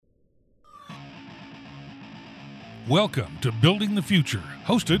Welcome to Building the Future,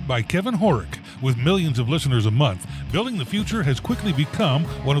 hosted by Kevin Horick. With millions of listeners a month, Building the Future has quickly become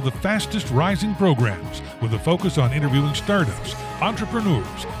one of the fastest rising programs, with a focus on interviewing startups,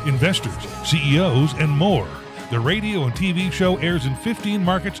 entrepreneurs, investors, CEOs, and more. The radio and TV show airs in 15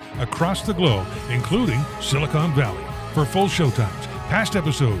 markets across the globe, including Silicon Valley. For full showtimes, past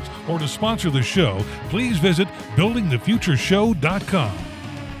episodes, or to sponsor the show, please visit buildingthefutureshow.com.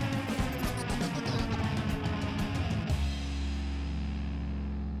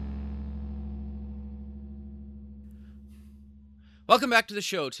 Welcome back to the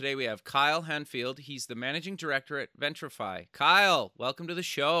show. Today we have Kyle Handfield. He's the managing director at Ventrify. Kyle, welcome to the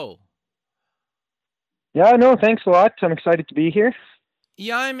show. Yeah, no, thanks a lot. I'm excited to be here.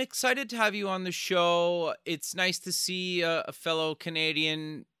 Yeah, I'm excited to have you on the show. It's nice to see a fellow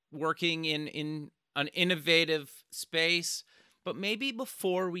Canadian working in an innovative space. But maybe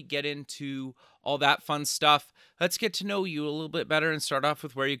before we get into all that fun stuff, let's get to know you a little bit better and start off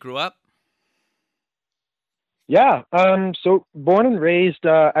with where you grew up. Yeah, so born and raised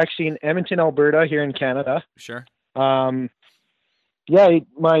actually in Edmonton, Alberta, here in Canada. Sure. Yeah,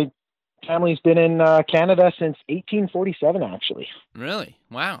 my family's been in Canada since 1847, actually. Really?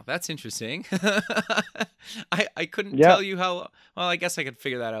 Wow, that's interesting. I couldn't tell you how. Well, I guess I could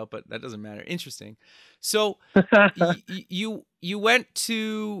figure that out, but that doesn't matter. Interesting. So you went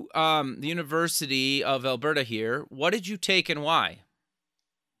to the University of Alberta here. What did you take and why?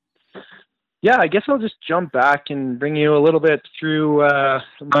 Yeah, I guess I'll just jump back and bring you a little bit through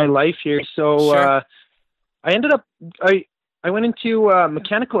my life here. So Sure. I went into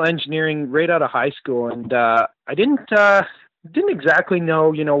mechanical engineering right out of high school, and I didn't exactly know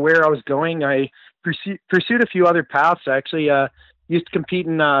where I was going. I pursued a few other paths. I actually used to compete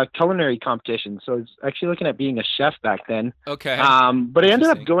in culinary competitions, so I was actually looking at being a chef back then. Okay. But I ended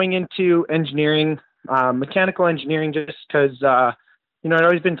up going into engineering, mechanical engineering, just because I'd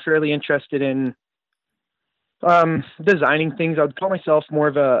always been fairly interested in designing things. I would call myself more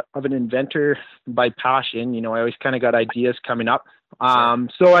of an inventor by passion. I always kind of got ideas coming up.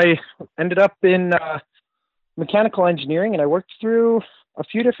 So I ended up in mechanical engineering, and I worked through a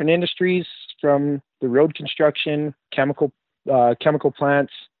few different industries, from the road construction, chemical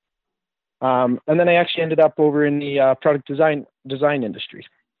plants, and then I actually ended up over in the product design industry.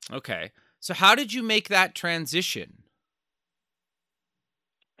 Okay. So how did you make that transition?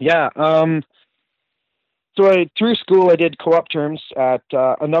 Yeah. So through school, I did co-op terms at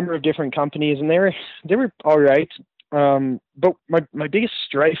a number of different companies, and they were all right. But my biggest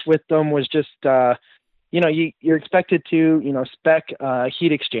strife with them was just, you're expected to, spec a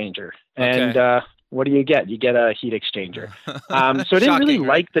heat exchanger. And what do you get? You get a heat exchanger. So I didn't really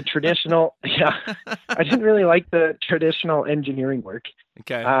like the traditional, I didn't really like the traditional engineering work.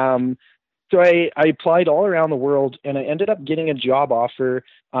 Okay. So I applied all around the world, and I ended up getting a job offer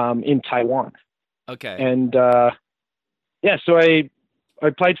in Taiwan. Okay. And so I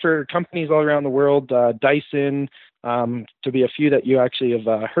applied for companies all around the world, Dyson, to be a few that you actually have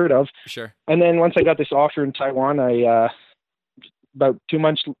heard of. Sure. And then once I got this offer in Taiwan, I about 2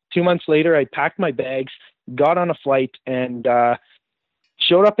 months later, I packed my bags, got on a flight, and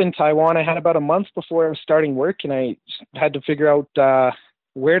showed up in Taiwan. I had about a month before I was starting work, and I had to figure out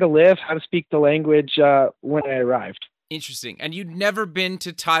where to live, how to speak the language when I arrived. Interesting. And you'd never been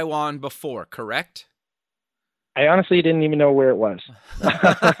to Taiwan before, correct? I honestly didn't even know where it was.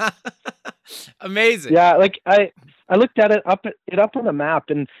 Amazing. Yeah, like I looked at it up on the map,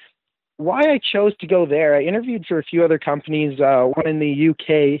 and why I chose to go there, I interviewed for a few other companies, one in the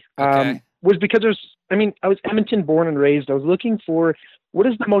UK, was because I was Edmonton born and raised. I was looking for what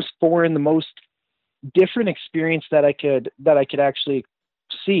is the most foreign, the most different experience that I could actually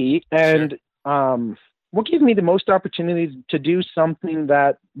see, and Sure. What gave me the most opportunities to do something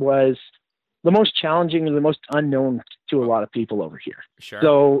that was the most challenging and the most unknown to a lot of people over here. Sure.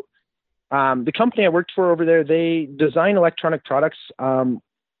 So the company I worked for over there, they design electronic products,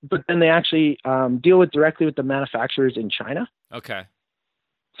 but then they actually deal directly with the manufacturers in China. Okay.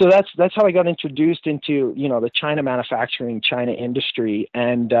 So that's how I got introduced into, the China manufacturing, China industry.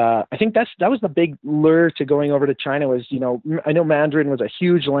 And I think that was the big lure to going over to China was, I know Mandarin was a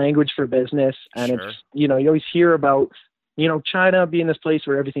huge language for business, and Sure. It's, you always hear about, China being this place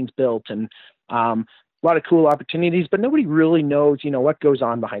where everything's built, and a lot of cool opportunities, but nobody really knows, what goes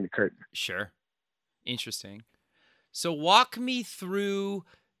on behind the curtain. Sure. Interesting. So walk me through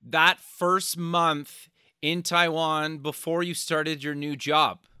that first month in Taiwan before you started your new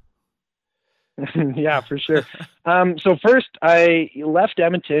job. Yeah, for sure. So first I left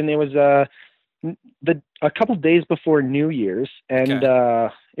Edmonton. It was a couple days before New Year's, and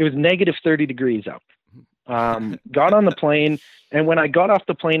it was negative 30 degrees out. Got on the plane, and when I got off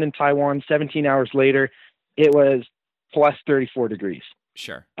the plane in Taiwan 17 hours later, it was plus 34 degrees.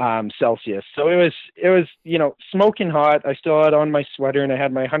 Sure. Celsius. So it was, smoking hot. I still had on my sweater and I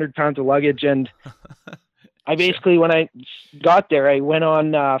had my 100 pounds of luggage. And I basically, when I got there, I went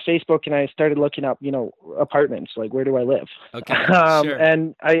on Facebook and I started looking up, apartments, like where do I live? Okay. Sure.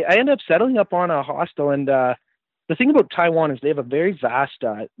 And I ended up settling up on a hostel. And the thing about Taiwan is they have a very vast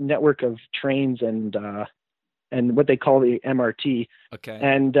network of trains and what they call the MRT. Okay.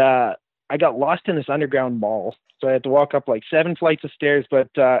 And I got lost in this underground mall. So I had to walk up like 7 flights of stairs, but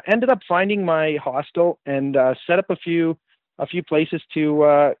ended up finding my hostel and set up a few places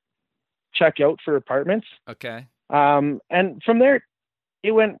to check out for apartments. Okay. And from there,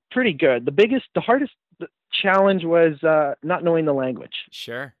 it went pretty good. The hardest challenge was not knowing the language.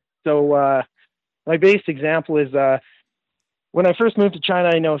 Sure. So my base example is when I first moved to China,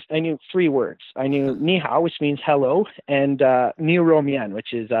 I knew 3 words. I knew ni hao, which means hello, and niu rou mian,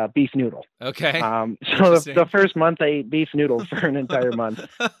 which is beef noodle. Okay. So the first month I ate beef noodles for an entire month.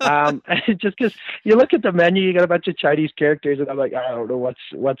 Just because you look at the menu, you got a bunch of Chinese characters, and I'm like, I don't know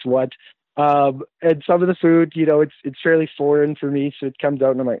what's what. And some of the food, it's fairly foreign for me, so it comes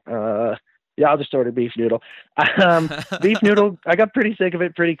out, and I'm like, yeah, I'll just order beef noodle. Beef noodle, I got pretty sick of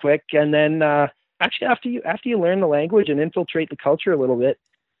it pretty quick, and then. Actually, after you learn the language and infiltrate the culture a little bit,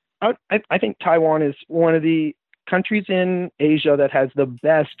 I think Taiwan is one of the countries in Asia that has the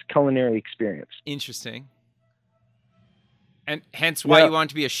best culinary experience. Interesting. And hence why you want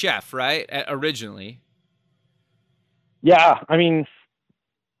to be a chef, right? Originally. Yeah, I mean,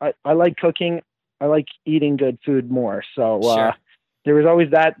 I like cooking. I like eating good food more. So Sure. There was always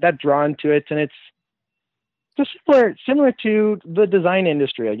that drawn to it, and it's just similar to the design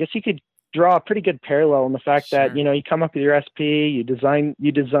industry. I guess you could draw a pretty good parallel in the fact Sure. that you come up with your SP, you design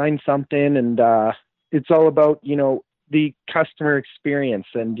something, and it's all about the customer experience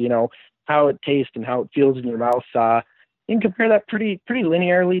and how it tastes and how it feels in your mouth. You can compare that pretty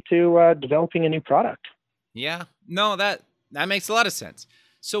linearly to developing a new product. Yeah, no, that makes a lot of sense.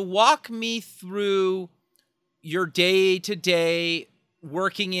 So walk me through your day-to-day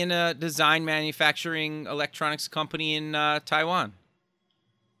working in a design manufacturing electronics company in Taiwan.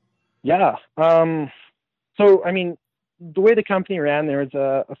 Yeah. So, I mean, the way the company ran, there was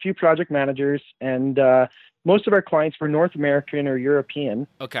a few project managers, and most of our clients were North American or European.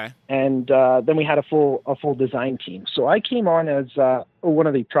 Okay. And then we had a full design team. So I came on as one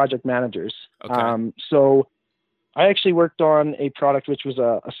of the project managers. Okay. So I actually worked on a product which was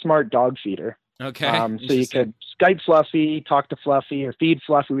a smart dog feeder. Okay. So you could Skype Fluffy, talk to Fluffy, or feed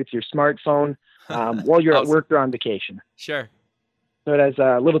Fluffy with your smartphone while you're at work or on vacation. Sure. So it has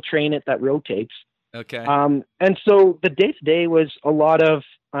a little train it that rotates. Okay. And so the day-to-day was a lot of,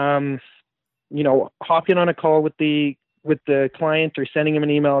 hopping on a call with the client or sending them an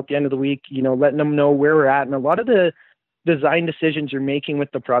email at the end of the week, letting them know where we're at. And a lot of the design decisions you're making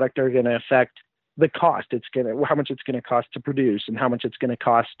with the product are going to affect the cost. How much it's going to cost to produce and how much it's going to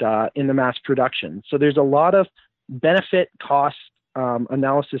cost in the mass production. So there's a lot of benefit cost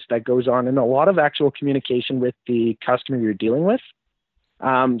analysis that goes on and a lot of actual communication with the customer you're dealing with.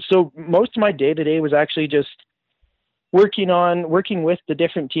 So most of my day-to-day was actually just working with the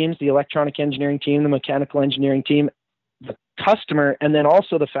different teams, the electronic engineering team, the mechanical engineering team, the customer, and then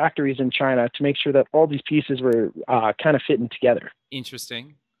also the factories in China to make sure that all these pieces were kind of fitting together.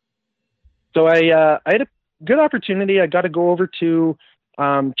 Interesting. So I had a good opportunity. I got to go over to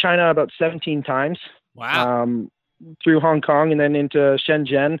China about 17 times. Wow. Through Hong Kong and then into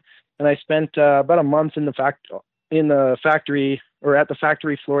Shenzhen. And I spent about a month in the factory or at the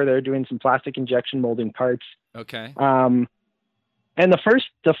factory floor there doing some plastic injection molding parts. Okay. And here's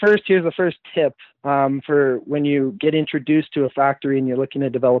the first tip for when you get introduced to a factory and you're looking to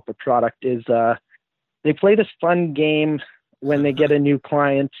develop a product is they play this fun game when they get a new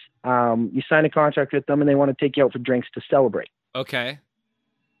client. You sign a contract with them and they want to take you out for drinks to celebrate. Okay.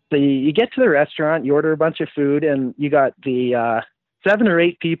 So you get to the restaurant, you order a bunch of food, and you got the 7 or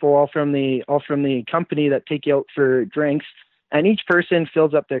 8 people all from the company that take you out for drinks, and each person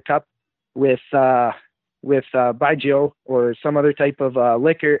fills up their cup with baijiu or some other type of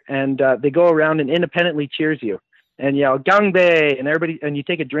liquor, and they go around and independently cheers you and yell "Gangbei," and everybody, and you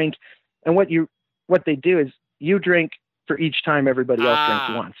take a drink, and what they do is you drink for each time everybody else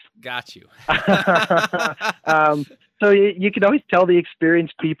drinks once. Got you. So you can always tell the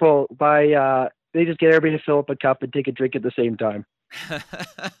experienced people by they just get everybody to fill up a cup and take a drink at the same time.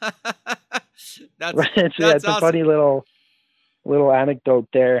 It's awesome. A funny little anecdote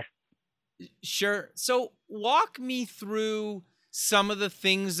there. Sure. So walk me through some of the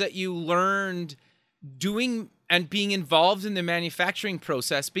things that you learned doing and being involved in the manufacturing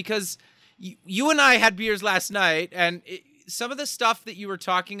process? Because you and I had beers last night, and some of the stuff that you were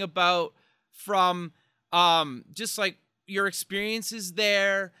talking about from just like your experiences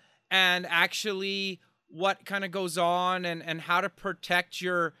there and actually what kind of goes on and how to protect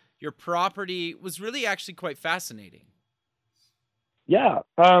your property was really actually quite fascinating. Yeah.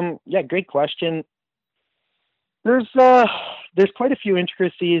 Great question. There's quite a few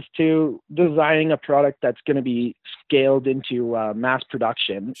intricacies to designing a product that's going to be scaled into mass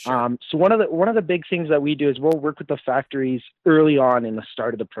production. Sure. So one of the big things that we do is we'll work with the factories early on in the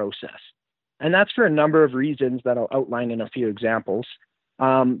start of the process, and that's for a number of reasons that I'll outline in a few examples.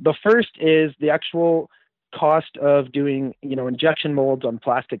 The first is the actual cost of doing, injection molds on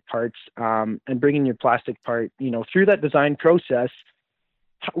plastic parts, and bringing your plastic part, through that design process.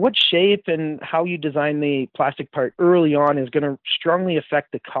 What shape and how you design the plastic part early on is going to strongly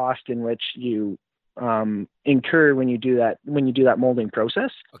affect the cost in which you incur when you do that molding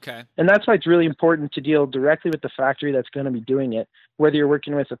process. Okay. And that's why it's really important to deal directly with the factory that's going to be doing it. Whether you're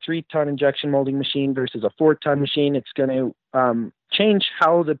working with a 3-ton injection molding machine versus a 4-ton machine, it's going to change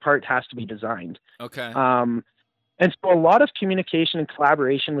how the part has to be designed. Okay. And so a lot of communication and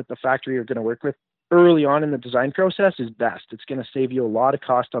collaboration with the factory you're going to work with early on in the design process is best. It's going to save you a lot of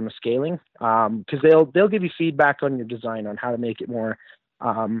cost on the scaling, because they'll give you feedback on your design on how to make it more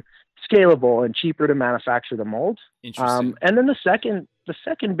scalable and cheaper to manufacture the mold. Interesting. And then the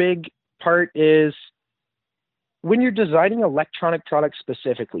second big part is when you're designing electronic products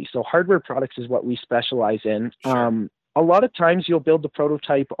specifically. So hardware products is what we specialize in. Sure. A lot of times you'll build the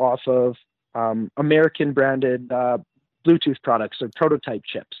prototype off of American branded Bluetooth products or prototype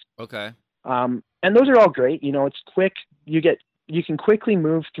chips. Okay. And those are all great. It's quick. You can quickly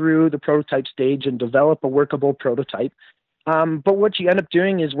move through the prototype stage and develop a workable prototype. But what you end up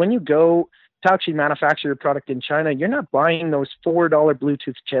doing is when you go to actually manufacture your product in China, you're not buying those $4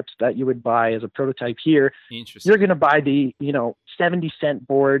 Bluetooth chips that you would buy as a prototype here. Interesting. You're going to buy the, 70-cent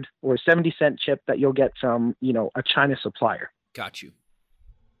board or 70-cent chip that you'll get from, a China supplier. Got you.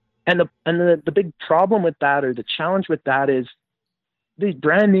 And the big problem with that, or the challenge with that, is the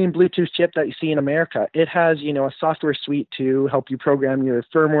brand name Bluetooth chip that you see in America. It has, a software suite to help you program your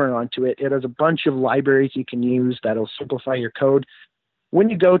firmware onto it. It has a bunch of libraries you can use that'll simplify your code. When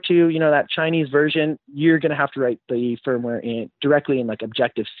you go to, that Chinese version, you're going to have to write the firmware directly in like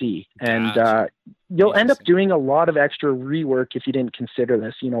Objective-C. And you'll end up doing a lot of extra rework if you didn't consider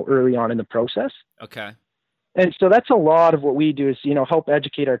this, early on in the process. Okay. And so that's a lot of what we do is, help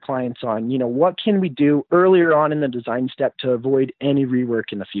educate our clients on, what can we do earlier on in the design step to avoid any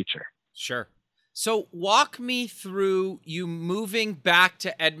rework in the future. Sure. So walk me through you moving back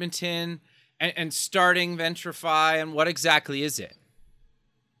to Edmonton and starting Ventrify, and what exactly is it?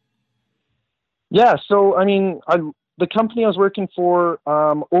 Yeah. So, the company I was working for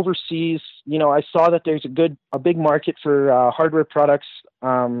overseas, I saw that there's a big market for hardware products,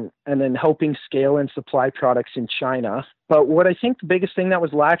 and then helping scale and supply products in China. But what I think the biggest thing that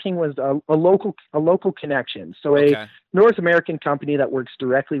was lacking was a local connection. So a North American company that works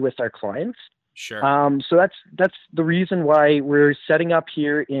directly with our clients. Sure. So that's the reason why we're setting up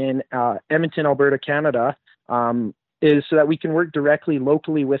here in Edmonton, Alberta, Canada, is so that we can work directly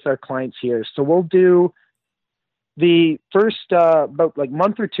locally with our clients here. So we'll do the first about like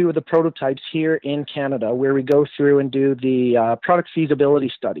month or two of the prototypes here in Canada, where we go through and do the product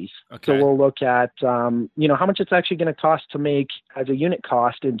feasibility studies. Okay. So we'll look at how much it's actually going to cost to make as a unit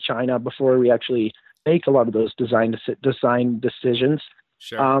cost in China before we actually make a lot of those design decisions.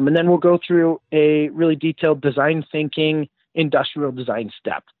 Sure. And then we'll go through a really detailed design thinking, industrial design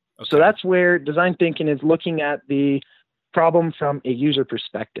step. Okay. So that's where design thinking is looking at the problem from a user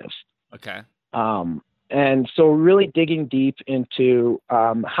perspective. Okay. And so really digging deep into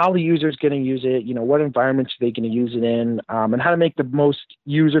how the user is going to use it, what environments are they going to use it in, and how to make the most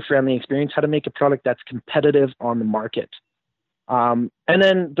user-friendly experience, how to make a product that's competitive on the market. And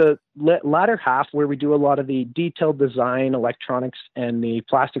then the latter half, where we do a lot of the detailed design, electronics, and the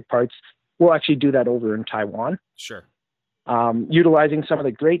plastic parts, we'll actually do that over in Taiwan. Sure. Utilizing some of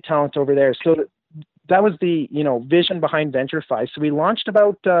the great talent over there. So that was the, vision behind Ventrify. So we launched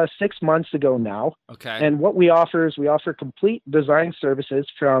about 6 months ago now. Okay. And what we offer is we offer complete design services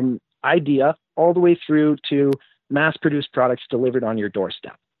from idea all the way through to mass-produced products delivered on your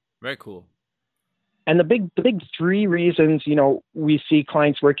doorstep. Very cool. And the big three reasons, we see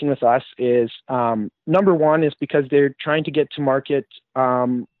clients working with us is, number one is because they're trying to get to market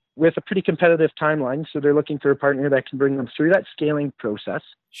with a pretty competitive timeline. So they're looking for a partner that can bring them through that scaling process.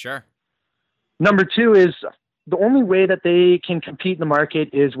 Sure. Number two is the only way that they can compete in the market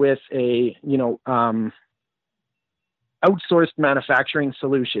is with a, outsourced manufacturing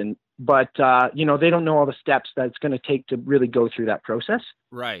solution. But, they don't know all the steps that it's going to take to really go through that process.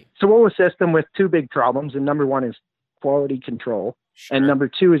 Right. So we'll assist them with two big problems. And number one is quality control. Sure. And number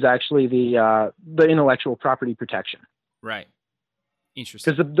two is actually the intellectual property protection. Right.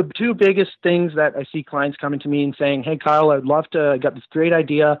 Interesting. Because the two biggest things that I see clients coming to me and saying, hey, Kyle, I got this great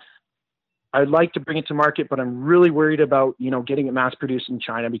idea. I'd like to bring it to market, but I'm really worried about, getting it mass produced in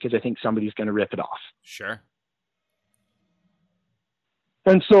China because I think somebody's going to rip it off. Sure.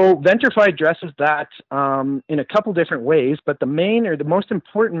 And so Ventrify addresses that in a couple different ways, but the main or the most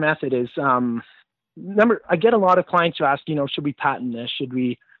important method is I get a lot of clients who ask, should we patent this? Should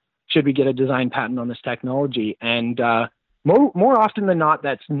we get a design patent on this technology? And more often than not,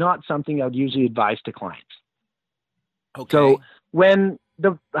 that's not something I would usually advise to clients. Okay. So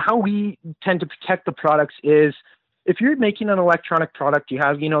how we tend to protect the products is if you're making an electronic product, you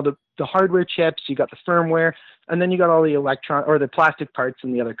have, the hardware chips, you got the firmware, and then you got all the the plastic parts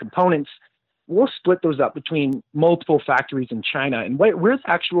and the other components. We'll split those up between multiple factories in China. And where the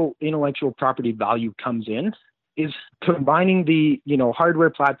actual intellectual property value comes in is combining the,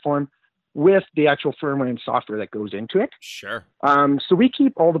 hardware platform with the actual firmware and software that goes into it. Sure. So we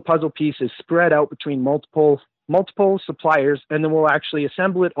keep all the puzzle pieces spread out between multiple suppliers, and then we'll actually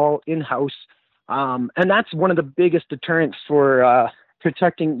assemble it all in-house. And that's one of the biggest deterrents for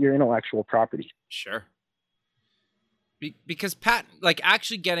protecting your intellectual property. Sure. Because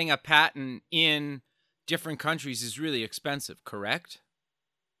actually getting a patent in different countries is really expensive, correct?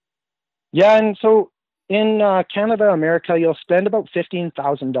 Yeah, and so in Canada, America, you'll spend about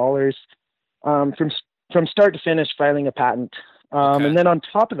 $15,000 from start to finish filing a patent. Okay. And then on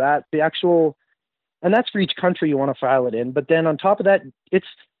top of that, and that's for each country you want to file it in. But then on top of that,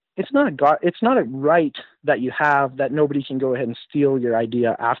 it's not a right that you have that nobody can go ahead and steal your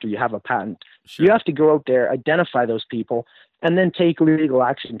idea after you have a patent. Sure. You have to go out there, identify those people, and then take legal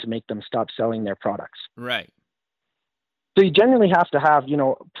action to make them stop selling their products. Right. So you generally have to have,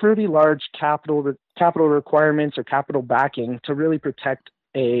 pretty large capital requirements or capital backing to really protect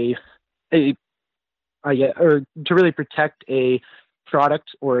a product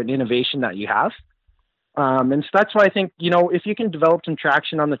or an innovation that you have. And so that's why I think, if you can develop some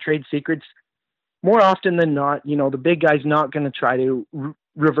traction on the trade secrets, more often than not, the big guy's not going to try to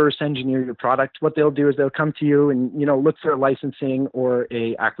reverse engineer your product. What they'll do is they'll come to you and, look for a licensing or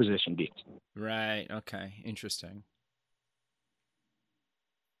a acquisition deal. Right. Okay. Interesting.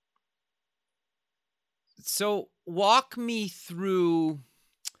 So walk me through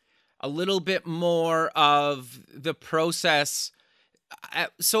a little bit more of the process.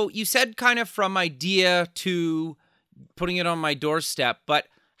 So you said kind of from idea to putting it on my doorstep, but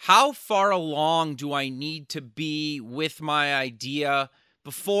how far along do I need to be with my idea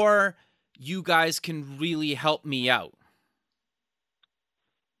before you guys can really help me out?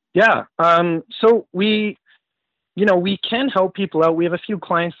 Yeah. So we can help people out. We have a few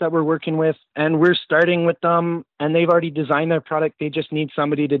clients that we're working with, and we're starting with them, and they've already designed their product. They just need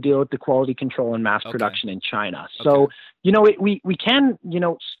somebody to deal with the quality control and mass production in China. So, we can,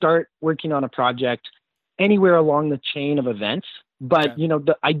 start working on a project anywhere along the chain of events. But,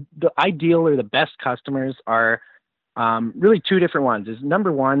 the ideal or the best customers are really two different ones. Is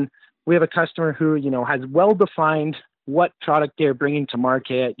number one, we have a customer who, has well-defined what product they're bringing to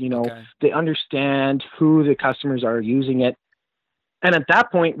market. They understand who the customers are using it. And at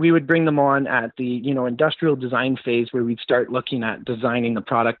that point, we would bring them on at the, industrial design phase where we'd start looking at designing the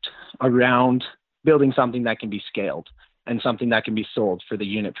product around building something that can be scaled and something that can be sold for the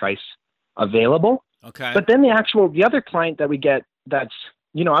unit price available. Okay. But then the other client that we get that's,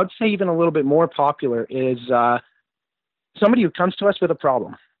 I would say even a little bit more popular is somebody who comes to us with a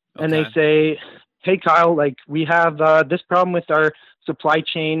problem. Okay. And they say, hey, Kyle, we have this problem with our supply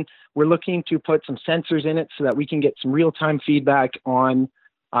chain. We're looking to put some sensors in it so that we can get some real-time feedback on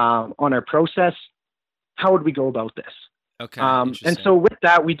our process. How would we go about this? Okay. And so with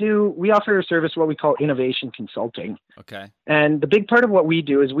that, we offer a service, what we call innovation consulting. Okay. And the big part of what we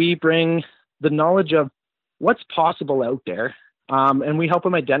do is we bring the knowledge of what's possible out there, and we help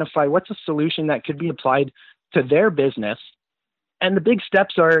them identify what's a solution that could be applied to their business. And the big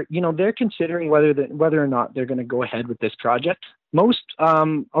steps are, they're considering whether or not they're going to go ahead with this project. Most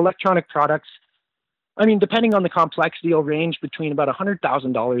electronic products, depending on the complexity, will range between about $100,000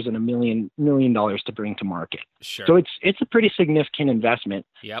 and $1 million to bring to market. Sure. So it's a pretty significant investment.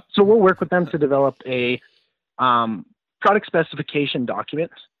 Yep. So we'll work with them to develop a product specification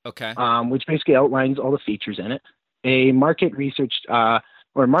document. Okay. Which basically outlines all the features in it, a market research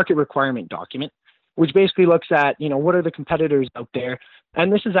or market requirement document, which basically looks at, what are the competitors out there?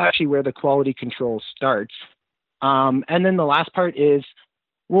 And this is actually where the quality control starts. And then the last part is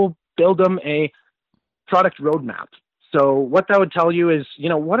we'll build them a product roadmap. So what that would tell you is,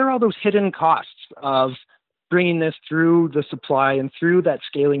 what are all those hidden costs of bringing this through the supply and through that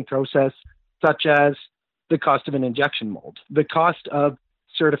scaling process, such as the cost of an injection mold, the cost of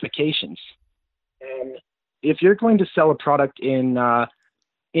certifications. And if you're going to sell a product in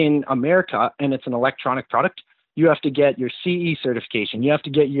America and it's an electronic product, you have to get your CE certification. You have to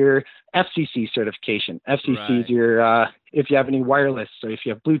get your FCC certification. FCC is your if you have any wireless, so if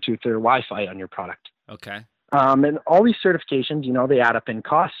you have Bluetooth or Wi-Fi on your product. Okay. And all these certifications, they add up in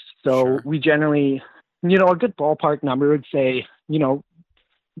costs. So we generally, a good ballpark number would say,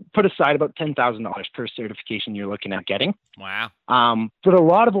 put aside about $10,000 per certification you're looking at getting. Wow. But a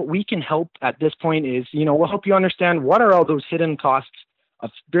lot of what we can help at this point is, we'll help you understand what are all those hidden costs of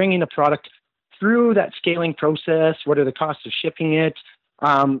bringing a product through that scaling process. What are the costs of shipping it?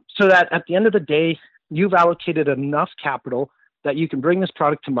 So that at the end of the day, you've allocated enough capital that you can bring this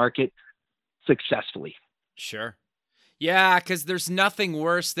product to market successfully. Sure. Yeah, because there's nothing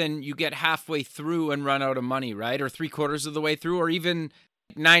worse than you get halfway through and run out of money, right? Or 3/4 of the way through, or even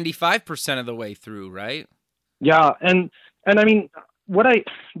 95% of the way through, right? Yeah, and I mean,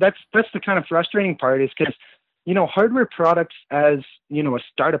 that's the kind of frustrating part is because, hardware products as, a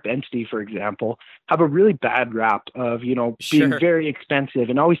startup entity, for example, have a really bad rap of, being very expensive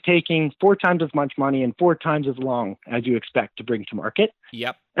and always taking 4 times as much money and 4 times as long as you expect to bring to market.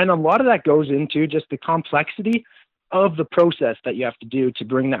 Yep. And a lot of that goes into just the complexity of the process that you have to do to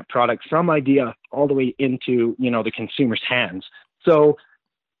bring that product from idea all the way into, the consumer's hands. So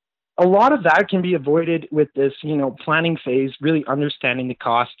a lot of that can be avoided with this, planning phase, really understanding the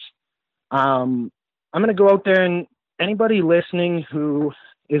costs. I'm going to go out there, and anybody listening who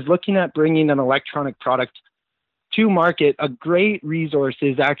is looking at bringing an electronic product to market, a great resource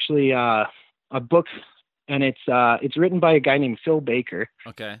is actually a book, and it's written by a guy named Phil Baker.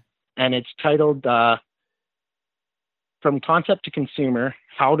 Okay. And it's titled From Concept to Consumer: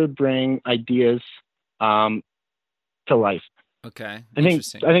 How to Bring Ideas to Life. Okay. I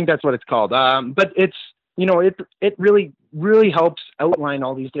think that's what it's called. But it's, it really helps outline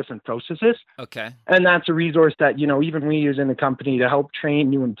all these different processes. Okay. And that's a resource that, even we use in the company to help train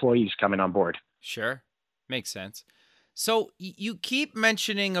new employees coming on board. Sure. Makes sense. So you keep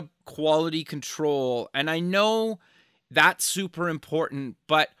mentioning a quality control, and I know that's super important,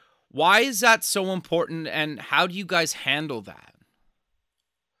 but why is that so important, and how do you guys handle that?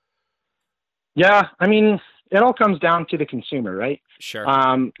 Yeah, I mean, it all comes down to the consumer, right? Sure.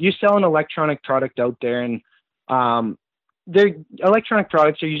 You sell an electronic product out there, and electronic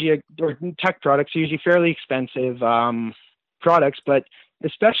products are usually, or tech products are usually fairly expensive products, but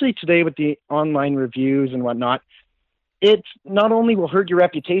especially today with the online reviews and whatnot, it not only will hurt your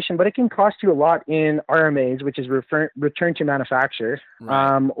reputation, but it can cost you a lot in RMAs, which is return to manufacturer,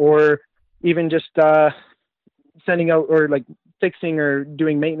 right. Or even just sending out or like fixing or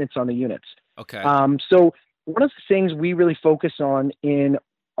doing maintenance on the units. Okay. So one of the things we really focus on in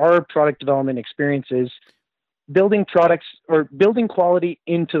our product development experience is building products or building quality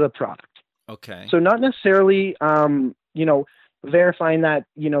into the product. Okay. So not necessarily, verifying that,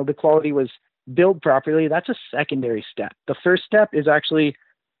 the quality was built properly. That's a secondary step. The first step is actually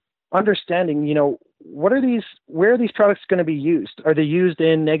understanding, where are these products going to be used? Are they used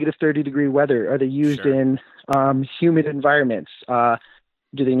in negative 30-degree weather? Are they used in humid environments?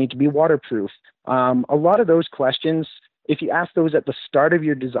 Do they need to be waterproof? A lot of those questions, if you ask those at the start of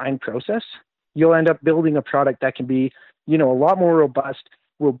your design process, you'll end up building a product that can be, a lot more robust,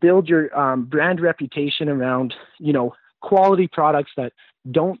 will build your brand reputation around, quality products that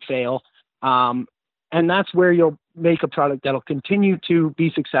don't fail. And that's where you'll make a product that'll continue to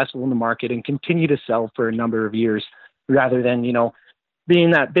be successful in the market and continue to sell for a number of years rather than,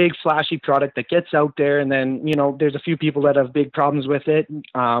 being that big flashy product that gets out there and then, there's a few people that have big problems with it.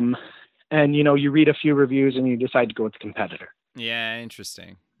 And, you read a few reviews and you decide to go with the competitor. Yeah,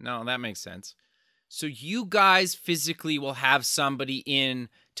 interesting. No, that makes sense. So you guys physically will have somebody in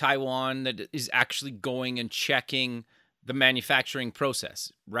Taiwan that is actually going and checking the manufacturing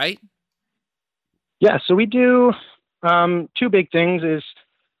process, right? Yeah, so we do 2 big things. Is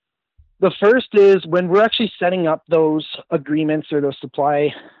the first is when we're actually setting up those agreements or those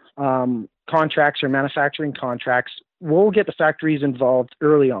supply contracts or manufacturing contracts, we'll get the factories involved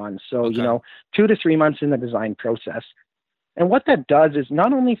early on. So, Okay. 2 to 3 months in the design process. And what that does is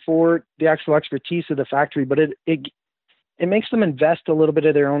not only for the actual expertise of the factory, but it makes them invest a little bit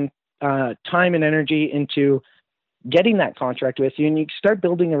of their own time and energy into getting that contract with you, and you start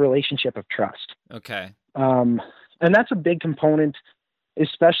building a relationship of trust. Okay. And that's a big component,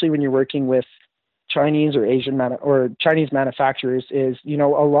 especially when you're working with Chinese or Chinese manufacturers. Is, a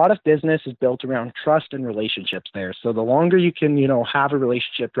lot of business is built around trust and relationships there. So the longer you can, have a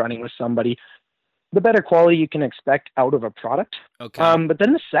relationship running with somebody, the better quality you can expect out of a product. Okay. But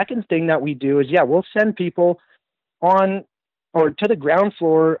then the second thing that we do is, we'll send people on or to the ground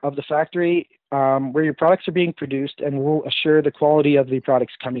floor of the factory where your products are being produced, and we'll assure the quality of the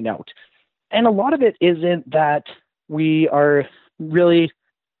products coming out. And a lot of it isn't that we are really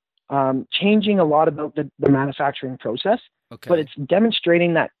changing a lot about the manufacturing process, but it's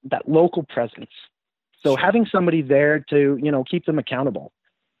demonstrating that local presence. So having somebody there to, keep them accountable.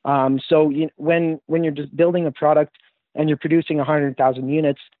 So when you're just building a product and you're producing 100,000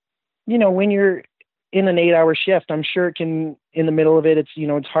 units, when you're in an 8-hour shift, I'm sure it can, in the middle of it,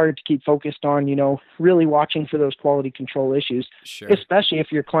 it's hard to keep focused on, really watching for those quality control issues, especially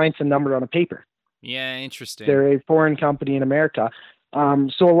if your client's a number on a paper. Yeah, interesting. They're a foreign company in America.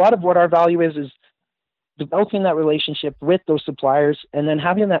 So a lot of what our value is developing that relationship with those suppliers and then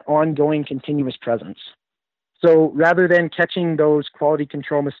having that ongoing continuous presence. So rather than catching those quality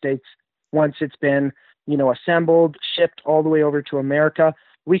control mistakes once it's been, assembled, shipped all the way over to America,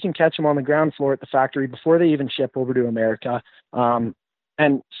 we can catch them on the ground floor at the factory before they even ship over to America,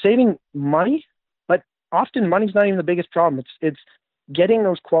 and saving money. But often money's not even the biggest problem. It's getting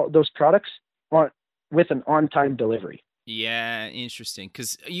those products with an on-time delivery. Yeah, interesting.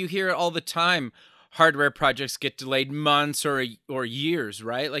 Because you hear it all the time, hardware projects get delayed months or years,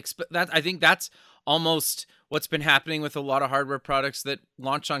 right? Like that. I think that's almost what's been happening with a lot of hardware products that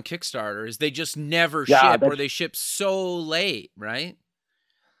launch on Kickstarter is they just never ship, or they ship so late, right?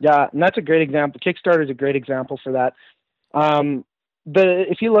 Yeah, and that's a great example. Kickstarter is a great example for that.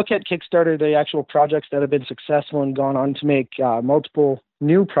 If you look at Kickstarter, the actual projects that have been successful and gone on to make multiple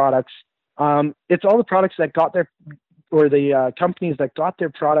new products, it's all the products that got the companies that got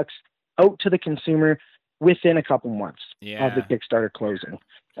their products out to the consumer within a couple months of the Kickstarter closing.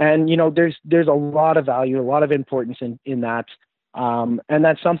 And, there's a lot of value, a lot of importance in that. And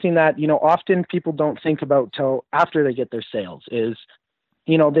that's something that, often people don't think about till after they get their sales is,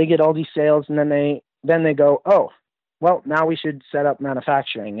 they get all these sales and then they go, oh, well, now we should set up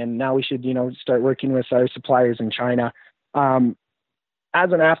manufacturing, and now we should, start working with our suppliers in China.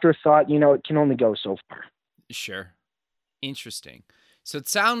 As an afterthought, it can only go so far. Sure. Interesting. So it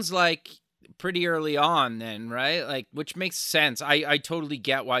sounds like pretty early on then, right? Like, which makes sense. I totally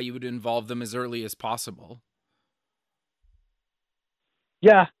get why you would involve them as early as possible.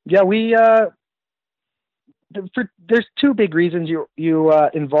 Yeah. We, there's two big reasons you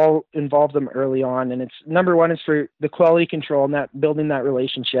involve them early on, and it's number one is for the quality control and that building that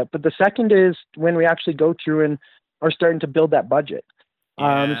relationship. But the second is when we actually go through and are starting to build that budget.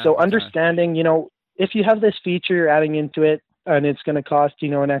 So understanding, if you have this feature you're adding into it and it's going to cost,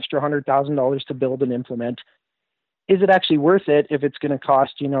 an extra $100,000 to build and implement, is it actually worth it if it's going to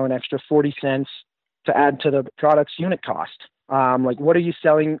cost, an extra 40 cents to add to the product's unit cost? Like, what are you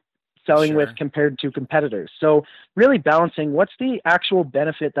selling with compared to competitors? So really balancing what's the actual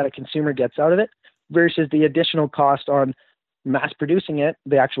benefit that a consumer gets out of it versus the additional cost on mass producing it,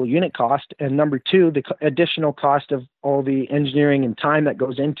 the actual unit cost, and number two, the additional cost of all the engineering and time that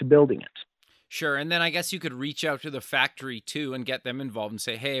goes into building it. Sure. And then I guess you could reach out to the factory too and get them involved and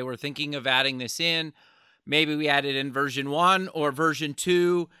say, hey, we're thinking of adding this in. Maybe we add it in version 1 or version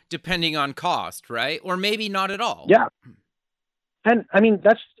 2, depending on cost, right? Or maybe not at all. Yeah. And I mean,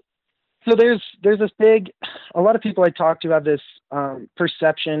 so there's this a lot of people I talk to have this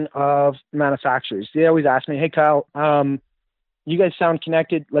perception of manufacturers. They always ask me, hey, Kyle, you guys sound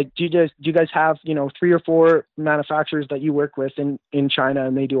connected. Like, do you guys have, 3 or 4 manufacturers that you work with in China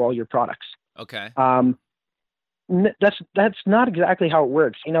and they do all your products? Okay. That's not exactly how it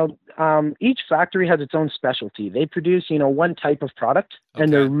works. Each factory has its own specialty. They produce, one type of product,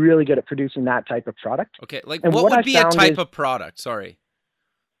 and they're really good at producing that type of product. Okay. Like, what would be a type of product? Sorry.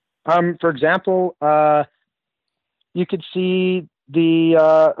 For example, you could see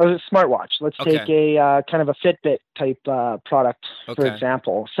the smartwatch. Let's take a kind of a Fitbit type product, for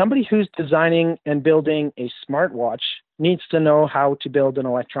example. Somebody who's designing and building a smartwatch needs to know how to build an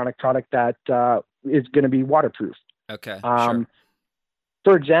electronic product that is going to be waterproof. Okay. Sure.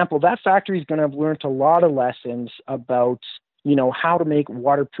 For example, that factory is going to have learned a lot of lessons about, how to make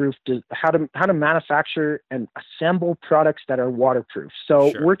waterproof, how to manufacture and assemble products that are waterproof.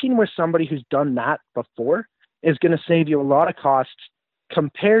 So working with somebody who's done that before is going to save you a lot of costs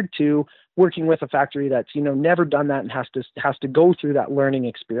compared to working with a factory that's, never done that and has to go through that learning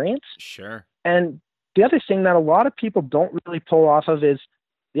experience. Sure. And the other thing that a lot of people don't really pull off of is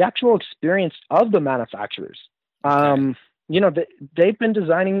the actual experience of the manufacturers. Okay. They've been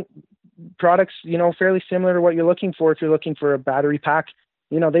designing products, fairly similar to what you're looking for. If you're looking for a battery pack,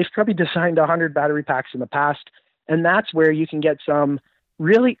 they've probably designed 100 battery packs in the past. And that's where you can get some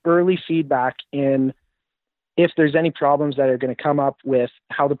really early feedback in if there's any problems that are going to come up with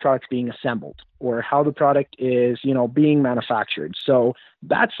how the product's being assembled or how the product is, being manufactured. So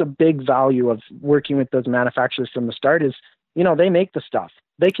that's a big value of working with those manufacturers from the start is, they make the stuff.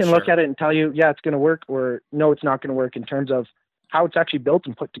 They can look Sure. at it and tell you, yeah, it's going to work, or no, it's not going to work in terms of how it's actually built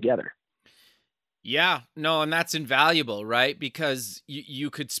and put together. Yeah, no, and that's invaluable, right? Because you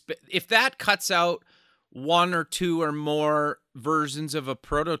could, if that cuts out one or two or more versions of a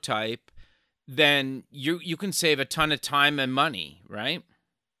prototype, then you can save a ton of time and money, right?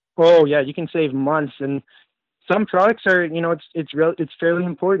 Oh yeah, you can save months, and some products are, it's fairly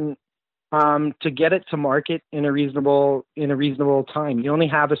important to get it to market in a reasonable time. You only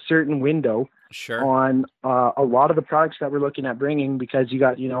have a certain window Sure. on a lot of the products that we're looking at bringing, because you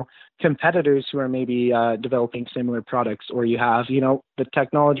got, competitors who are maybe developing similar products, or you have, the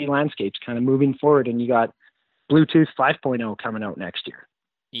technology landscapes kind of moving forward, and you got Bluetooth 5.0 coming out next year.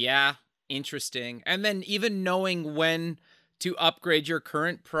 Yeah, interesting. And then even knowing when to upgrade your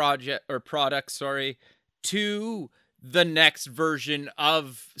current product, to the next version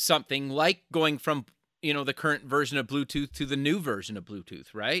of something, like going from, the current version of Bluetooth to the new version of Bluetooth,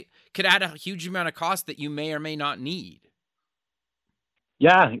 right? Could add a huge amount of cost that you may or may not need.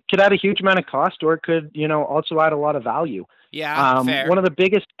 Yeah, it could add a huge amount of cost, or it could, also add a lot of value. Yeah, fair. One of the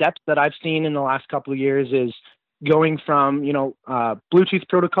biggest steps that I've seen in the last couple of years is going from, Bluetooth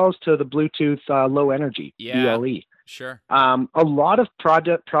protocols to the Bluetooth low energy, Yeah. BLE. Sure. A lot of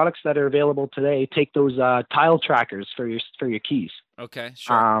products that are available today take those tile trackers for your keys. Okay,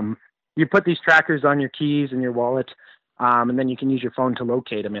 sure. You put these trackers on your keys and your wallet, and then you can use your phone to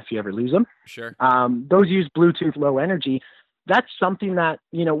locate them if you ever lose them. Sure. Those use Bluetooth low energy. That's something that,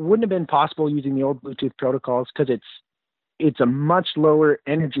 wouldn't have been possible using the old Bluetooth protocols, because it's a much lower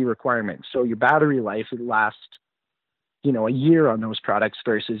energy requirement. So your battery life would last, a year on those products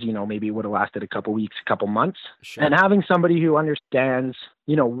versus, maybe it would have lasted a couple weeks, a couple months. Sure. And having somebody who understands,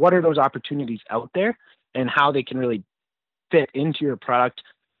 what are those opportunities out there and how they can really fit into your product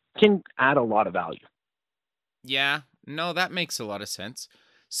can add a lot of value. Yeah, no, that makes a lot of sense.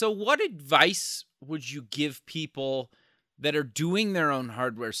 So what advice would you give people that are doing their own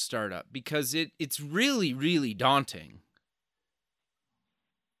hardware startup? Because it's really, really daunting.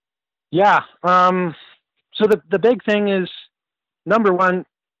 Yeah. So the big thing is, number one,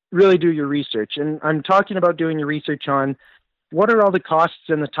 really do your research. And I'm talking about doing your research on what are all the costs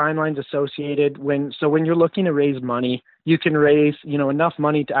and the timelines associated when you're looking to raise money, you can raise, enough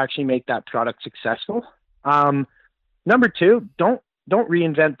money to actually make that product successful. Number two, don't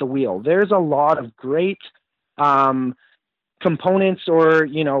reinvent the wheel. There's a lot of great components or,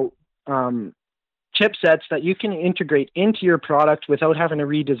 chipsets that you can integrate into your product without having to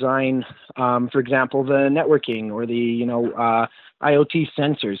redesign, for example, the networking or the, IoT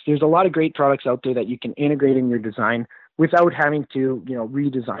sensors. There's a lot of great products out there that you can integrate in your design without having to,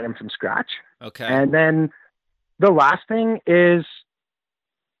 redesign them from scratch. Okay. And then the last thing is,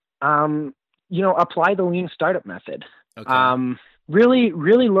 apply the lean startup method. Okay. Really,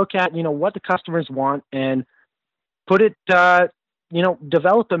 really look at, what the customers want and put it,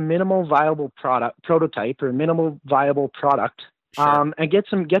 develop a minimal viable prototype or minimal viable product, Sure. and get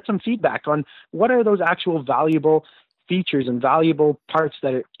some feedback on what are those actual valuable features and valuable parts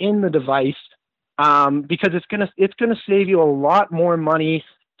that are in the device, because it's gonna save you a lot more money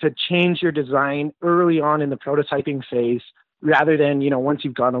to change your design early on in the prototyping phase rather than, once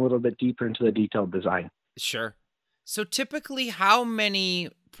you've gone a little bit deeper into the detailed design. Sure. So typically, how many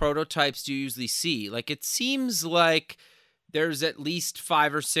prototypes do you usually see? Like, it seems like there's at least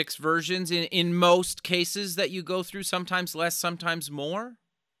 5 or 6 versions in most cases that you go through, sometimes less, sometimes more.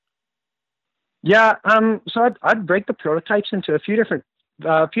 Yeah. So I'd break the prototypes into a few different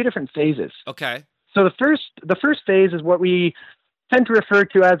phases. Okay. So the first phase is what we tend to refer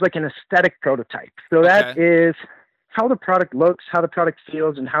to as like an aesthetic prototype. So that is how the product looks, how the product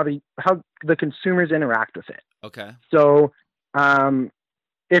feels, and how the consumers interact with it. Okay. So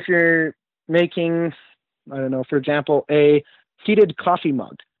if you're making, I don't know, for example, a heated coffee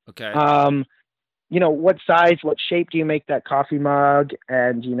mug, Okay. what size, what shape do you make that coffee mug?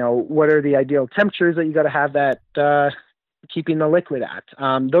 And, what are the ideal temperatures that you got to have that keeping the liquid at?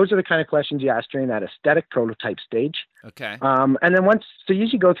 Those are the kind of questions you ask during that aesthetic prototype stage. Okay. And then you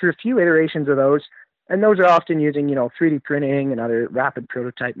usually go through a few iterations of those. And those are often using, 3D printing and other rapid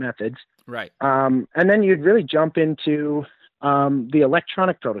prototype methods. Right. And then you'd really jump into the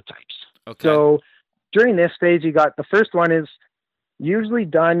electronic prototypes. Okay. So during this phase, you got the first one is usually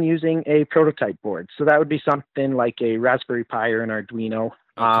done using a prototype board. So that would be something like a Raspberry Pi or an Arduino.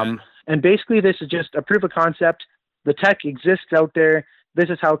 Okay. And basically, this is just a proof of concept. The tech exists out there. This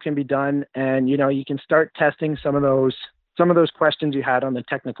is how it can be done. And, you can start testing some of those questions you had on the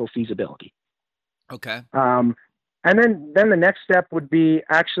technical feasibility. Okay. And then the next step would be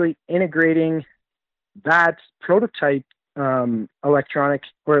actually integrating that prototype electronic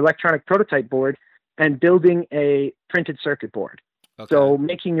prototype board and building a printed circuit board. Okay. So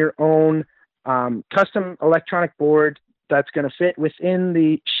making your own custom electronic board that's going to fit within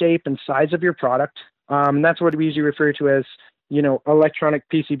the shape and size of your product. That's what we usually refer to as, electronic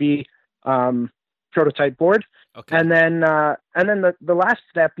PCB prototype board. Okay. And then the last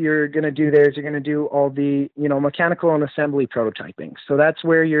step you're going to do there is you're going to do all the, mechanical and assembly prototyping. So that's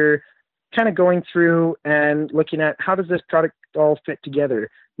where you're kind of going through and looking at how does this product all fit together?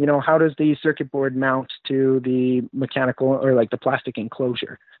 How does the circuit board mount to the mechanical or like the plastic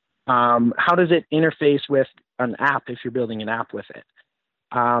enclosure? How does it interface with an app if you're building an app with it?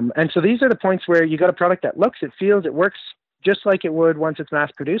 And so these are the points where you got a product that looks, it feels, it works just like it would once it's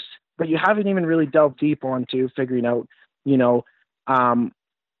mass produced, but you haven't even really delved deep onto figuring out,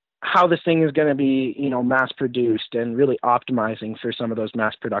 how this thing is going to be, mass produced and really optimizing for some of those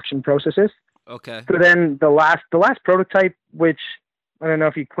mass production processes. Okay. So then the last prototype, which I don't know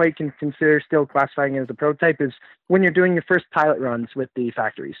if you quite can consider still classifying it as a prototype, is when you're doing your first pilot runs with the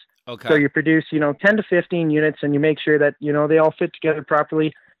factories. Okay. So you produce, 10 to 15 units and you make sure that, they all fit together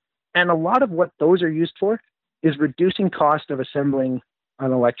properly. And a lot of what those are used for is reducing cost of assembling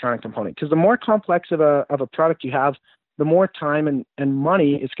an electronic component. Because the more complex of a product you have, the more time and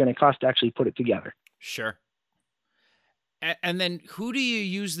money it's going to cost to actually put it together. Sure. And then who do you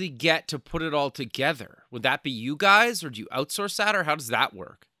usually get to put it all together? Would that be you guys, or do you outsource that, or how does that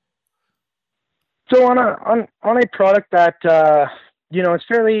work? So on a product that, it's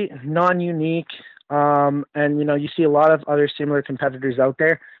fairly non-unique, and, you see a lot of other similar competitors out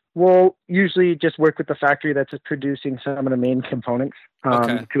there, we'll usually just work with the factory that's producing some of the main components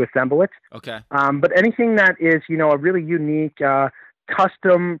to assemble it. Okay. But anything that is, a really unique,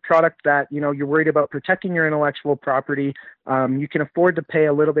 custom product that, you're worried about protecting your intellectual property, you can afford to pay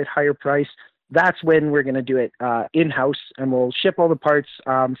a little bit higher price. That's when we're going to do it in-house, and we'll ship all the parts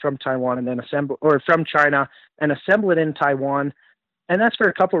from Taiwan and then from China and assemble it in Taiwan. And that's for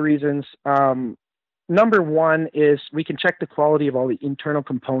a couple of reasons. Number one is we can check the quality of all the internal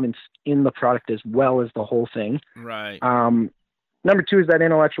components in the product as well as the whole thing. Right. Number two is that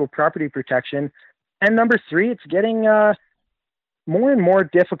intellectual property protection. And number three, it's getting more and more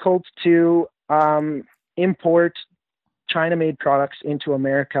difficult to import China-made products into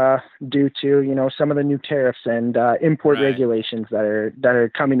America due to, some of the new tariffs and import regulations that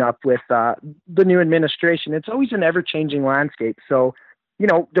are coming up with the new administration. It's always an ever-changing landscape. So,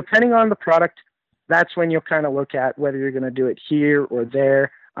 depending on the product, that's when you'll kind of look at whether you're going to do it here or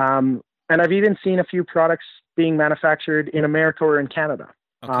there. And I've even seen a few products being manufactured in America or in Canada.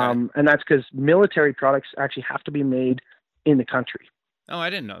 Okay. And that's because military products actually have to be made in the country. Oh, I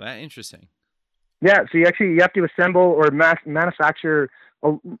didn't know that. Interesting. Yeah, so you have to assemble or manufacture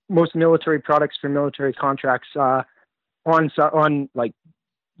most military products for military contracts on like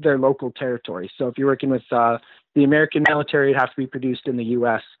their local territory. So if you're working with the American military, it has to be produced in the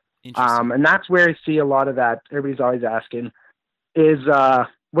U.S. And that's where I see a lot of that. Everybody's always asking is,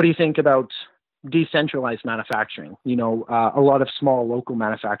 what do you think about decentralized manufacturing? A lot of small local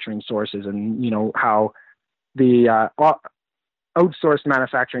manufacturing sources, and how the outsourced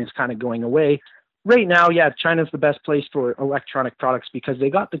manufacturing is kind of going away. Right now, China's the best place for electronic products because they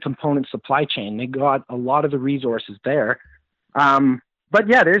got the component supply chain. They got a lot of the resources there. But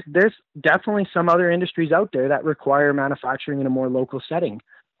yeah, there's definitely some other industries out there that require manufacturing in a more local setting.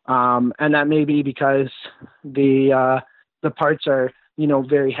 And that may be because the parts are,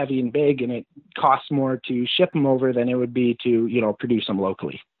 very heavy and big, and it costs more to ship them over than it would be to, produce them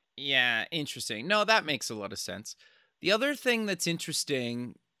locally. Yeah, interesting. No, that makes a lot of sense. The other thing that's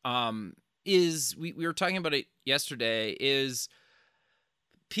interesting is we were talking about it yesterday, is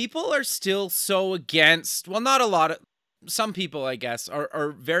people are still so against, well, not a lot of, some people, I guess,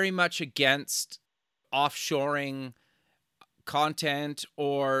 are very much against offshoring content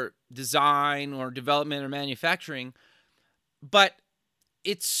or design or development or manufacturing, but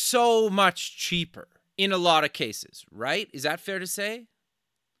it's so much cheaper in a lot of cases, right? Is that fair to say?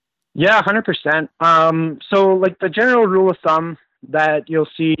 Yeah, 100%. So like the general rule of thumb that you'll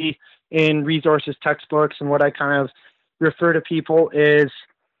see in resources textbooks and what I kind of refer to people is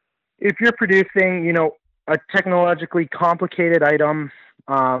if you're producing, a technologically complicated item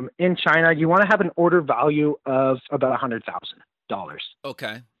in China, you want to have an order value of about $100,000.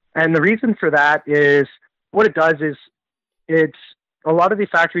 Okay. And the reason for that is what it does is it's a lot of the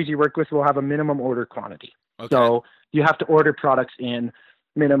factories you work with will have a minimum order quantity. Okay. So you have to order products in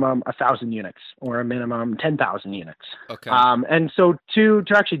minimum 1,000 units or a minimum 10,000 units. Okay. And so to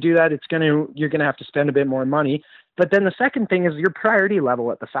actually do that, you're going to have to spend a bit more money. But then the second thing is your priority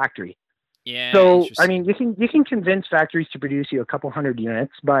level at the factory. Yeah. So, I mean, you can convince factories to produce you a couple hundred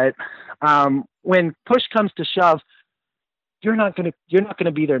units, but when push comes to shove, you're not going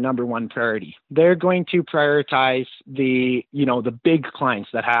to be their number one priority. They're going to prioritize the big clients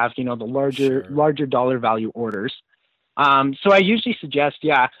that have, the larger dollar value orders. So I usually suggest,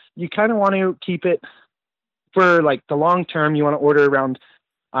 you kind of want to keep it for like the long term. You want to order around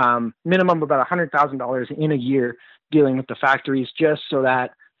minimum about $100,000 in a year dealing with the factories, just so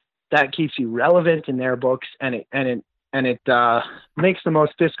that keeps you relevant in their books, and it makes the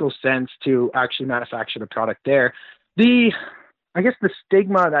most fiscal sense to actually manufacture the product there. I guess the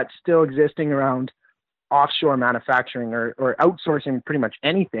stigma that's still existing around offshore manufacturing or outsourcing pretty much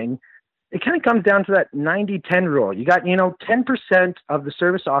anything, it kind of comes down to that 90-10 rule. You got, 10% of the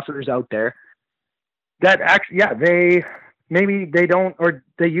service offers out there that actually, they don't, or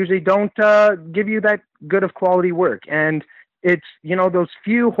they usually don't give you that good of quality work. And it's, those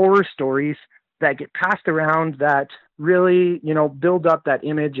few horror stories that get passed around that really, build up that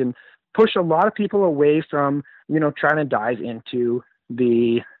image and push a lot of people away from, trying to dive into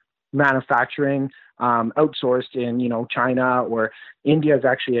the manufacturing outsourced in, China or India is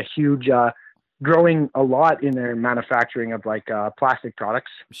actually a huge, growing a lot in their manufacturing of like plastic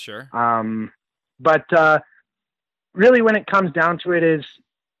products. Sure. But really when it comes down to it is,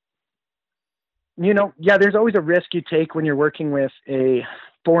 there's always a risk you take when you're working with a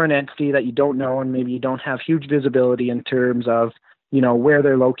foreign entity that you don't know, and maybe you don't have huge visibility in terms of, where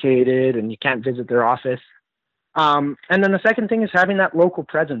they're located, and you can't visit their office. And then the second thing is having that local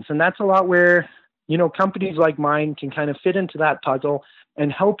presence. And that's a lot where, companies like mine can kind of fit into that puzzle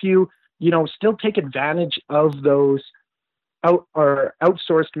and help you, still take advantage of those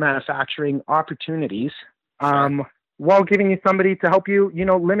outsourced manufacturing opportunities, while giving you somebody to help you,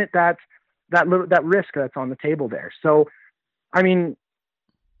 limit that risk that's on the table there. So, I mean,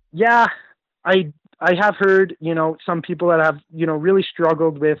 I have heard, some people that have, really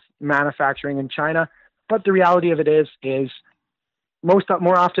struggled with manufacturing in China, but the reality of it is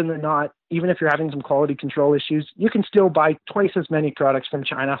more often than not, even if you're having some quality control issues, you can still buy twice as many products from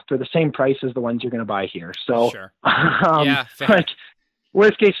China for the same price as the ones you're going to buy here. So, sure. Like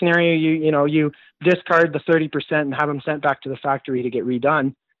worst case scenario, you discard the 30% and have them sent back to the factory to get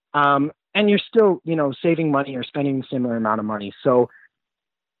redone. And you're still, saving money or spending a similar amount of money. So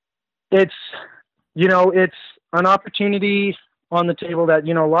it's an opportunity on the table that,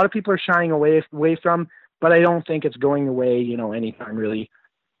 a lot of people are shying away from, but I don't think it's going away, anytime really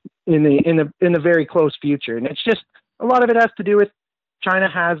in the very close future. And it's just, a lot of it has to do with China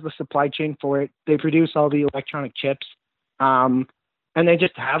has the supply chain for it. They produce all the electronic chips, and they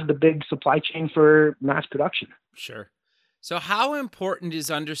just have the big supply chain for mass production. Sure. So how important is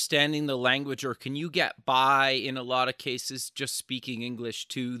understanding the language, or can you get by in a lot of cases just speaking English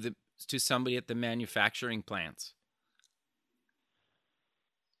to somebody at the manufacturing plants?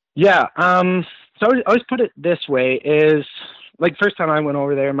 Yeah. So I always put it this way is, like, first time I went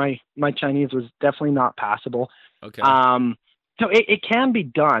over there, my Chinese was definitely not passable. Okay. So it can be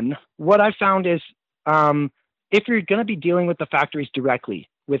done. What I found is, if you're going to be dealing with the factories directly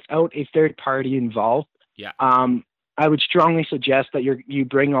without a third party involved, I would strongly suggest that you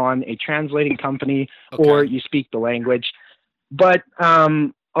bring on a translating company, or you speak the language. But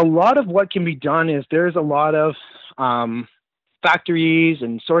a lot of what can be done is there's a lot of factories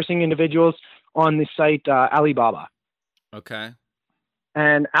and sourcing individuals on the site Alibaba. Okay.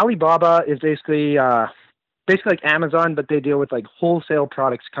 And Alibaba is basically like Amazon, but they deal with like wholesale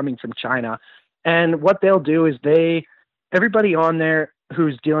products coming from China. And what they'll do is everybody on there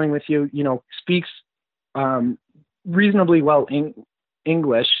who's dealing with you, speaks reasonably well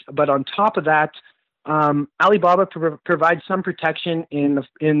English. But on top of that, Alibaba provides some protection in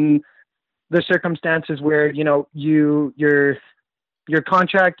the circumstances where, your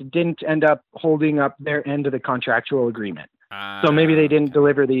contract didn't end up holding up their end of the contractual agreement. So maybe they didn't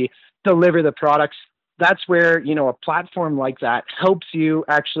deliver the products. That's where, a platform like that helps you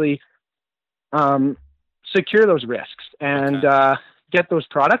actually secure those risks and get those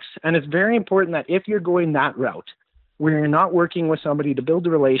products. And it's very important that if you're going that route, where you're not working with somebody to build a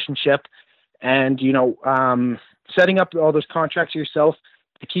relationship and, setting up all those contracts yourself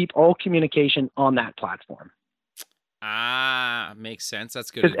to keep all communication on that platform. Makes sense. That's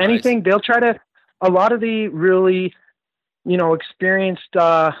good Because advice. anything, they'll try to, a lot of the really, experienced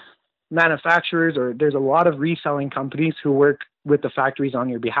manufacturers, or there's a lot of reselling companies who work with the factories on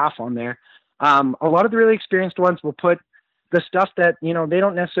your behalf on there. A lot of the really experienced ones will put the stuff that, they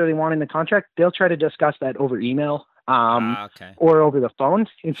don't necessarily want in the contract. They'll try to discuss that over email or over the phone.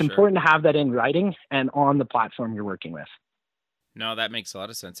 It's important to have that in writing and on the platform you're working with. No, that makes a lot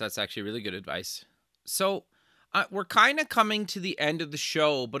of sense. That's actually really good advice. So we're kind of coming to the end of the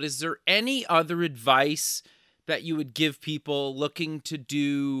show, but is there any other advice that you would give people looking to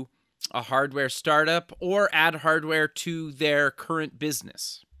do a hardware startup or add hardware to their current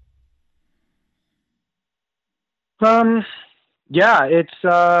business? Yeah, it's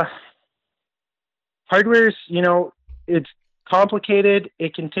hardware's, it's complicated.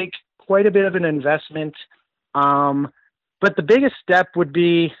 It can take quite a bit of an investment. But the biggest step would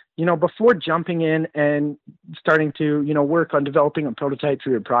be, before jumping in and starting to, work on developing a prototype for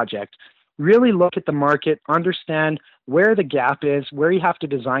your project, really look at the market, understand where the gap is, where you have to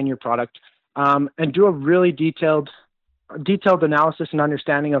design your product, and do a really detailed analysis and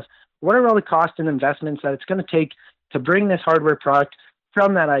understanding of what are all the costs and investments that it's going to take to bring this hardware product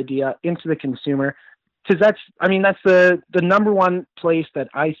from that idea into the consumer. Because that's the number one place that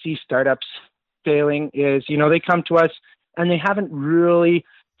I see startups failing is, they come to us and they haven't really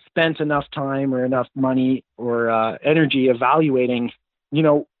spent enough time or enough money or energy evaluating,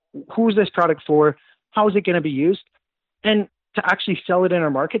 who's this product for, how is it going to be used, and to actually sell it in our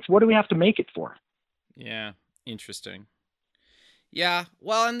markets, what do we have to make it for? Yeah, interesting. Yeah,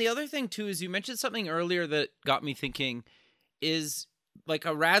 well, and the other thing too is you mentioned something earlier that got me thinking is like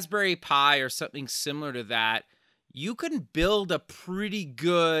a Raspberry Pi or something similar to that. You can build a pretty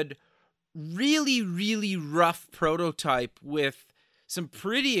good, really, really rough prototype with some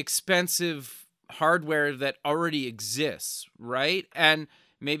pretty expensive hardware that already exists, right? And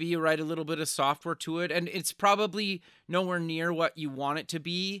maybe you write a little bit of software to it, and it's probably nowhere near what you want it to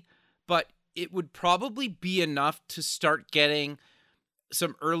be, but it would probably be enough to start getting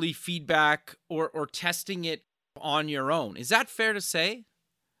some early feedback or testing it on your own. Is that fair to say?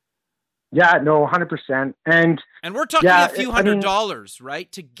 Yeah, no, 100%. And we're talking a few $100s, right,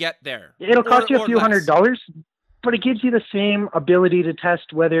 to get there. It'll cost you a few $100s, but it gives you the same ability to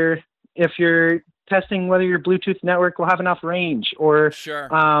test if you're testing whether your Bluetooth network will have enough range or, sure.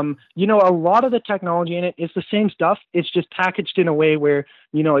 A lot of the technology in it is the same stuff. It's just packaged in a way where,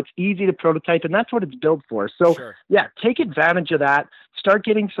 it's easy to prototype, and that's what it's built for. So yeah, take advantage of that. Start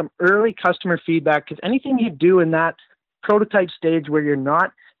getting some early customer feedback, because anything you do in that prototype stage where you're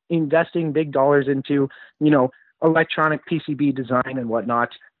not investing big dollars into, electronic PCB design and whatnot,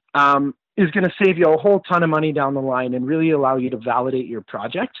 is going to save you a whole ton of money down the line and really allow you to validate your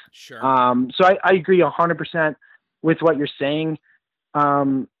project. Sure. So I agree 100% with what you're saying.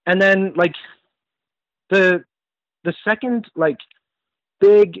 And then like the second like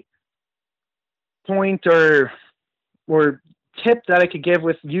big point or tip that I could give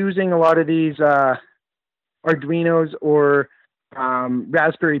with using a lot of these Arduinos or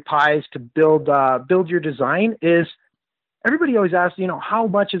Raspberry Pis to build your design is, everybody always asks, how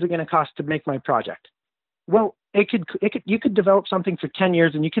much is it going to cost to make my project? Well, you could develop something for 10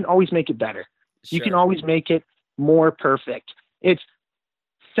 years and you can always make it better. Sure. You can always make it more perfect. It's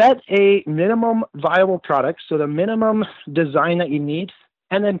set a minimum viable product, so the minimum design that you need,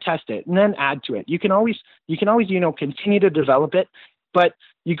 and then test it and then add to it. You can always, continue to develop it, but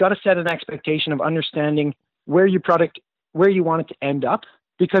you got to set an expectation of understanding where you want it to end up,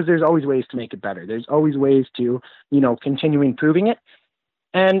 because there's always ways to make it better. There's always ways to, continue improving it.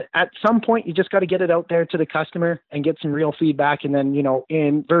 And at some point, you just got to get it out there to the customer and get some real feedback. And then,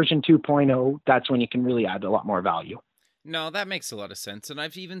 in version 2.0, that's when you can really add a lot more value. No, that makes a lot of sense. And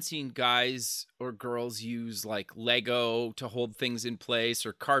I've even seen guys or girls use like Lego to hold things in place,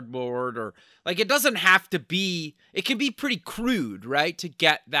 or cardboard, or like, it doesn't have to be, it can be pretty crude, right? To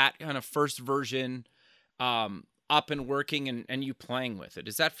get that kind of first version up and working and you playing with it.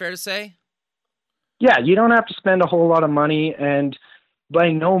 Is that fair to say? Yeah, you don't have to spend a whole lot of money, and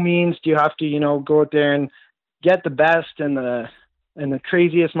by no means do you have to, go out there and get the best and the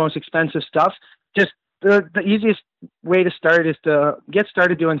craziest, most expensive stuff. Just the easiest way to start is to get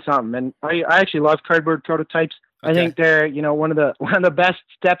started doing something. And I actually love cardboard prototypes. Okay. I think they're, one of the best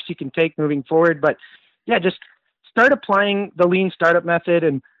steps you can take moving forward. But yeah, just start applying the lean startup method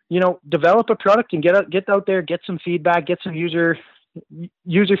and, develop a product and get out there, get some feedback, get some user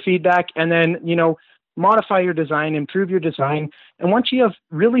feedback, and then, modify your design, improve your design. And once you have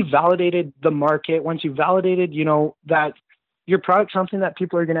really validated the market, once you've validated, that your product's something that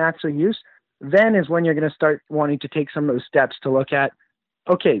people are going to actually use, then is when you're going to start wanting to take some of those steps to look at,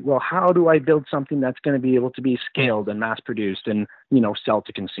 okay, well, how do I build something that's going to be able to be scaled and mass produced and, sell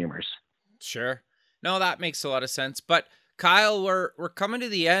to consumers? Sure. No, that makes a lot of sense. But Kyle, we're coming to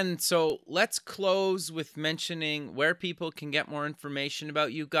the end, so let's close with mentioning where people can get more information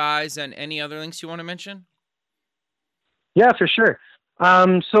about you guys and any other links you want to mention. Yeah, for sure.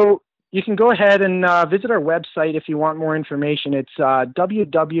 So you can go ahead and visit our website if you want more information. It's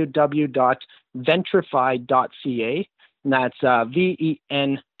www.ventrify.ca, and that's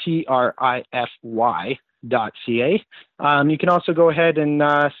ventrify.ca. You can also go ahead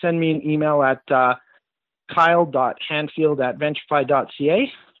and send me an email at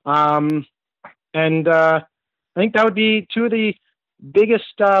kyle.handfield@ventrify.ca. And I think that would be two of the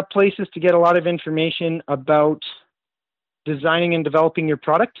biggest places to get a lot of information about designing and developing your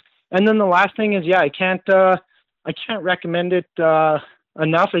product. And then the last thing is, I can't recommend it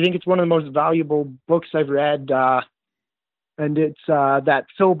enough. I think it's one of the most valuable books I've read, and it's that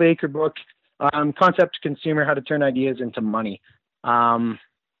Phil Baker book, Concept to Consumer: How to Turn Ideas into Money. I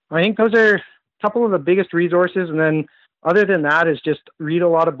think those are a couple of the biggest resources. And then other than that is just read a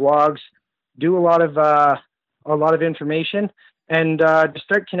lot of blogs, do a lot of information, and just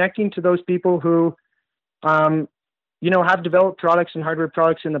start connecting to those people who have developed products and hardware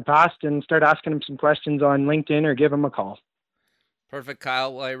products in the past, and start asking them some questions on LinkedIn or give them a call. Perfect,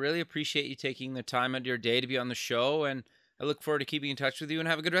 Kyle. Well, I really appreciate you taking the time out of your day to be on the show, and I look forward to keeping in touch with you, and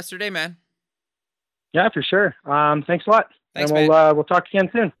have a good rest of your day, man. Yeah, for sure. Thanks a lot. Thanks, and we'll talk again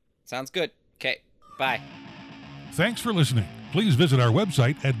soon. Sounds good. Okay, bye. Thanks for listening. Please visit our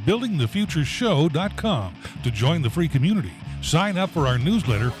website at buildingthefutureshow.com to join the free community, sign up for our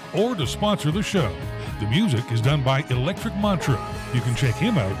newsletter, or to sponsor the show. The music is done by Electric Mantra. You can check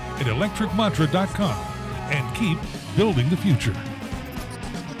him out at electricmantra.com and keep building the future.